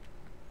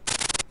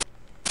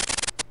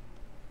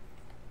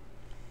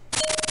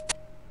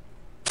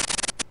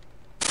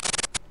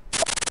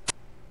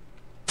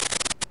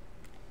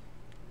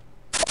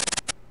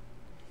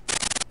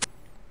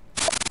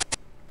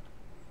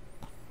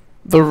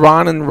 The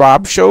Ron and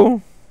Rob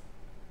show?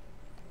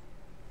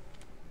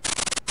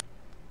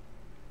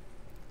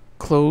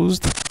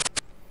 Closed.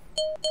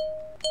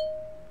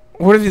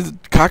 What are these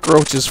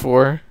cockroaches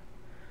for?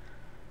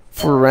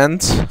 For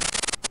rent?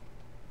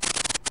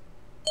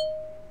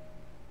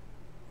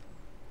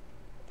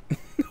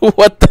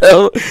 What the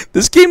hell?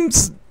 This game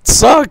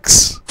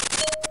sucks.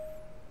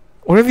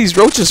 What are these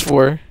roaches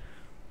for?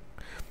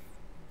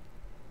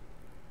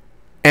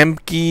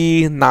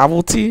 Empty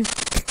novelty?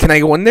 Can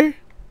I go in there?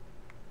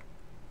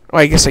 Oh,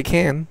 I guess I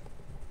can.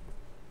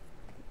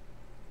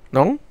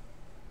 No?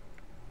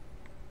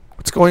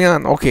 What's going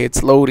on? Okay,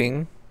 it's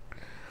loading.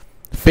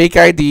 Fake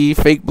ID,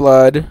 fake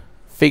blood,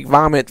 fake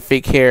vomit,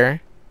 fake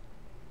hair.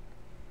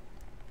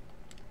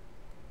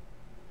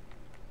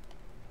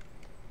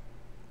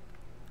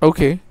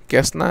 Okay,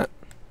 guess not.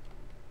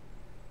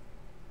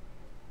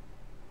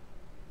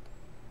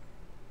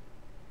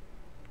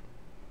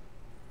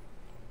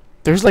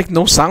 There's like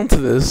no sound to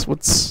this.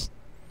 What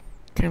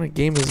kind of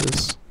game is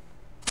this?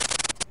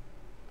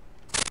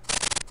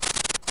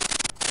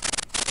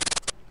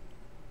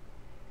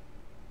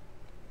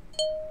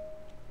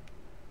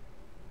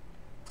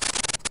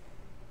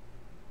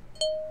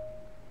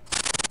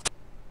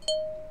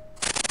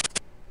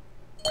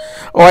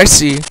 Oh, I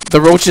see. The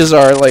roaches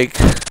are like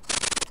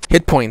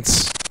hit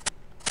points.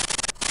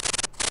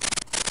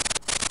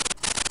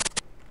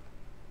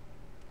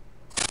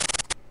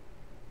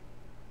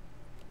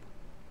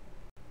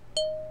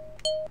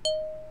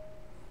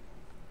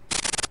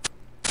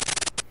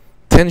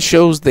 Ten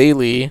shows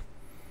daily.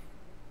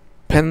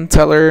 Penn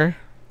Teller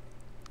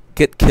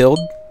get killed.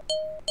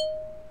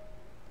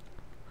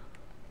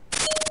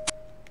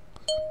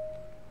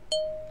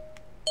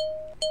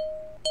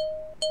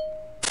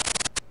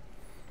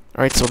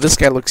 Alright, so this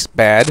guy looks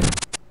bad.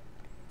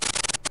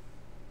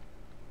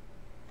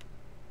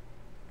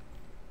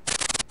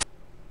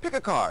 Pick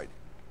a card.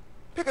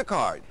 Pick a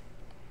card.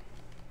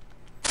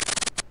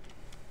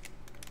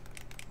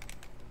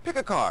 Pick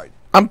a card.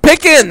 I'm Pick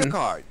a picking!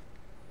 card.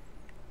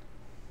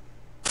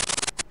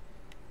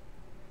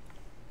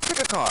 Pick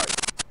a card.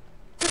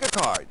 Pick a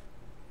card.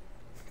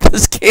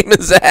 This game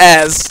is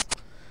ass.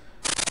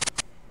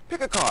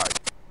 Pick a card.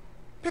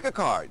 Pick a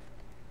card.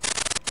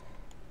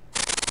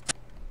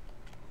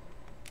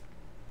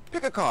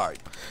 Pick a card.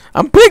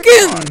 I'm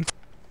picking!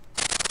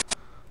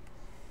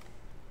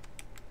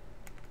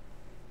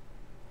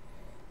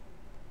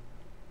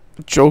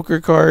 Joker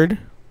card.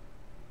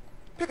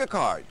 Pick a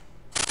card.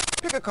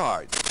 Pick a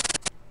card.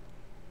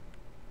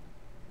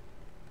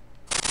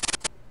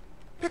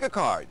 Pick a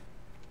card.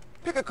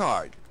 Pick a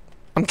card.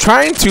 I'm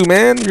trying to,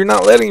 man. You're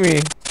not letting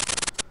me.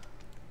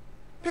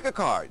 Pick a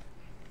card.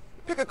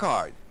 Pick a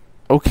card.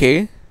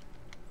 Okay.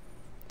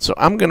 So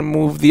I'm gonna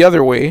move the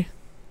other way.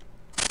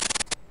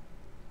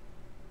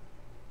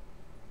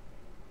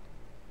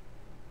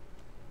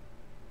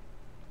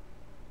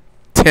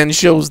 Ten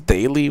shows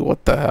daily?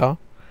 What the hell?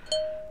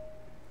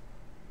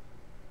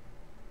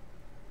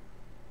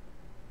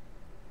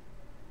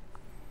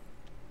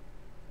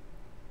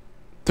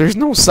 There's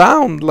no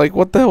sound. Like,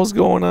 what the hell's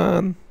going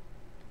on?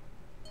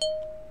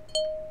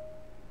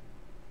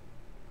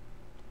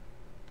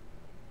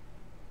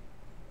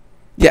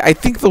 Yeah, I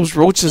think those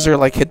roaches are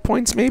like hit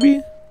points,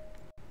 maybe?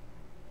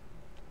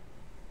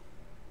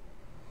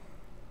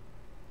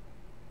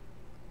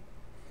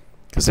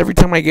 Because every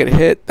time I get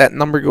hit, that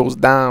number goes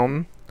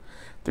down.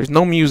 There's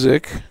no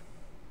music.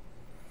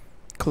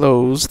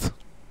 Closed.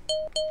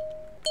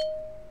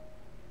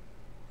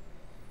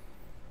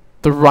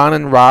 The Ron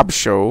and Rob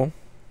show.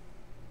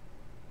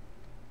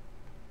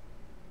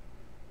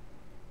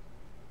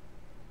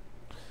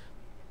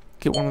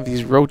 Get one of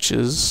these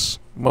roaches.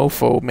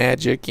 Mofo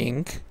Magic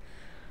Inc.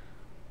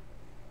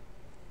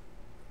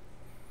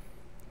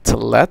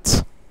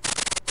 Colette.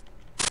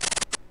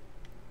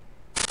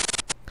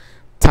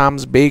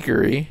 Tom's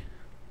Bakery.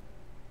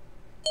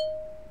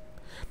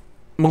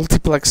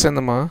 Multiplex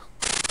Cinema.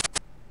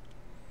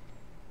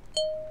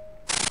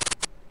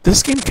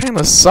 This game kind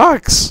of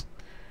sucks.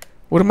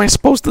 What am I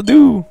supposed to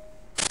do?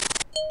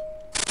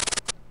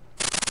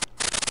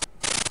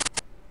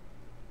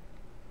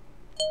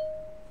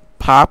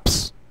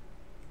 Pops.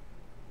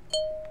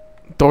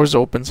 Doors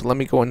open, so let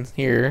me go in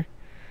here.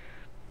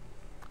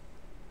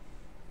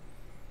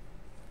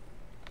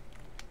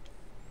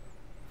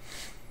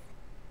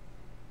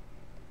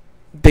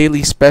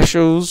 Daily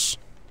specials.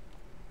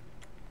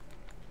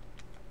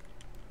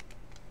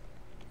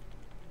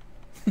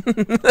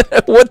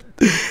 What?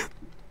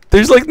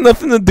 There's like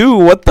nothing to do.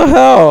 What the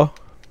hell?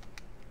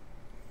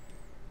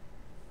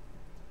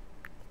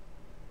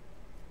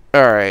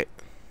 Alright.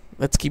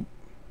 Let's keep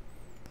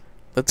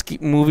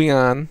moving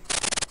on.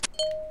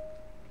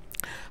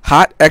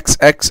 Hot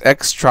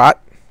XXX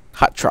trot.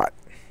 Hot trot.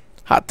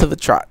 Hot to the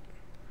trot.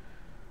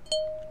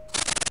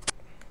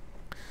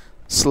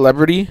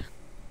 Celebrity.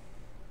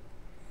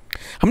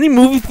 How many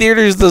movie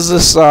theaters does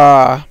this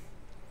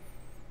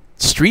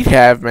street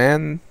have,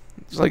 man?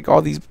 There's like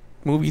all these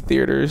movie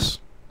theaters.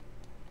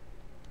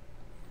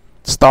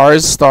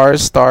 Stars,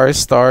 stars, stars,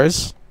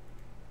 stars.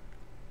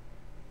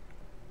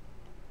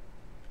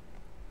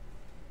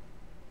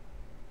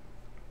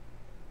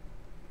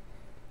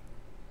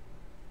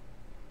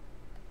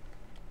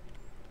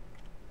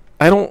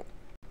 I don't...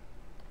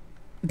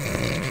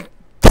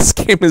 This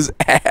game is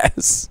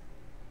ass.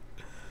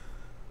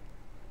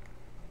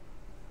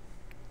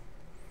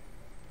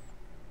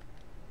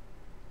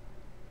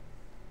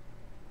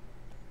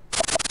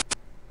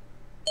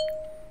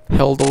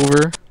 Held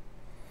over.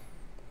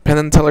 Penn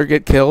and Teller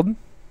get killed.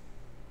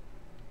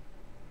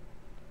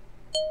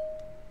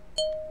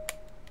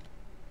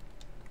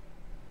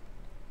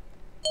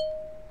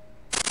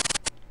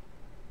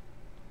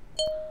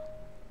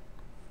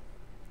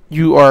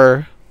 You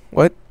are...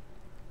 What?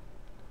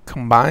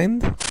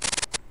 Combined?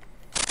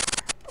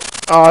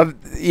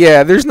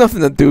 Yeah, there's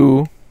nothing to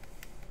do.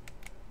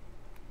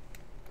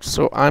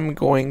 So I'm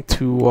going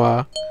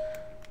to,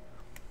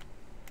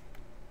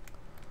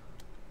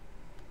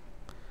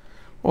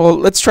 well,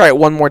 let's try it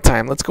one more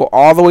time. Let's go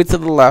all the way to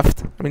the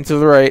left. I mean, to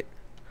the right.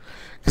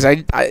 Because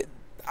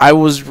I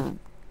was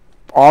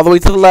all the way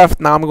to the left.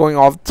 Now I'm going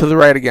all to the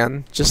right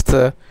again. Just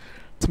to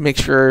make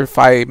sure if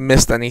I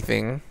missed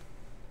anything.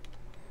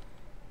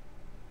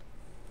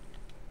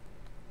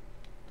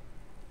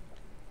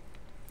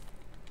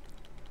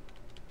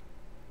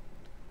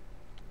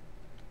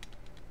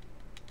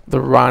 The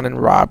Ron and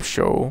Rob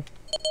Show.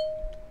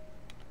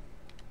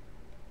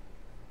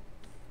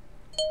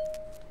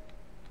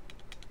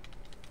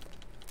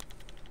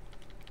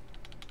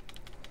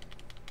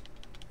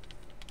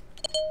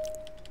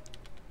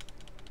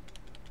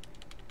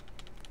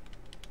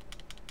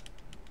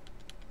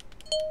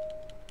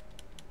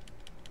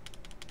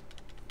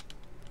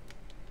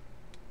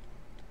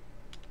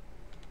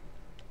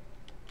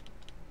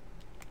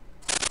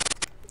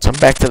 So I'm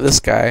back to this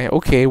guy.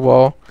 Okay,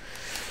 well,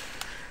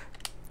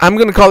 I'm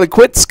gonna call it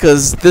quits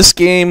because this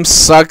game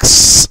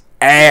sucks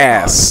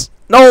ass.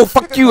 No,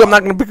 fuck you. I'm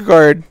not gonna pick a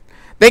card.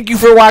 Thank you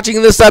for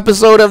watching this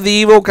episode of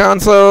the Evo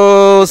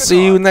Console.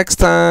 See you next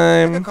Pick a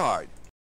time. card.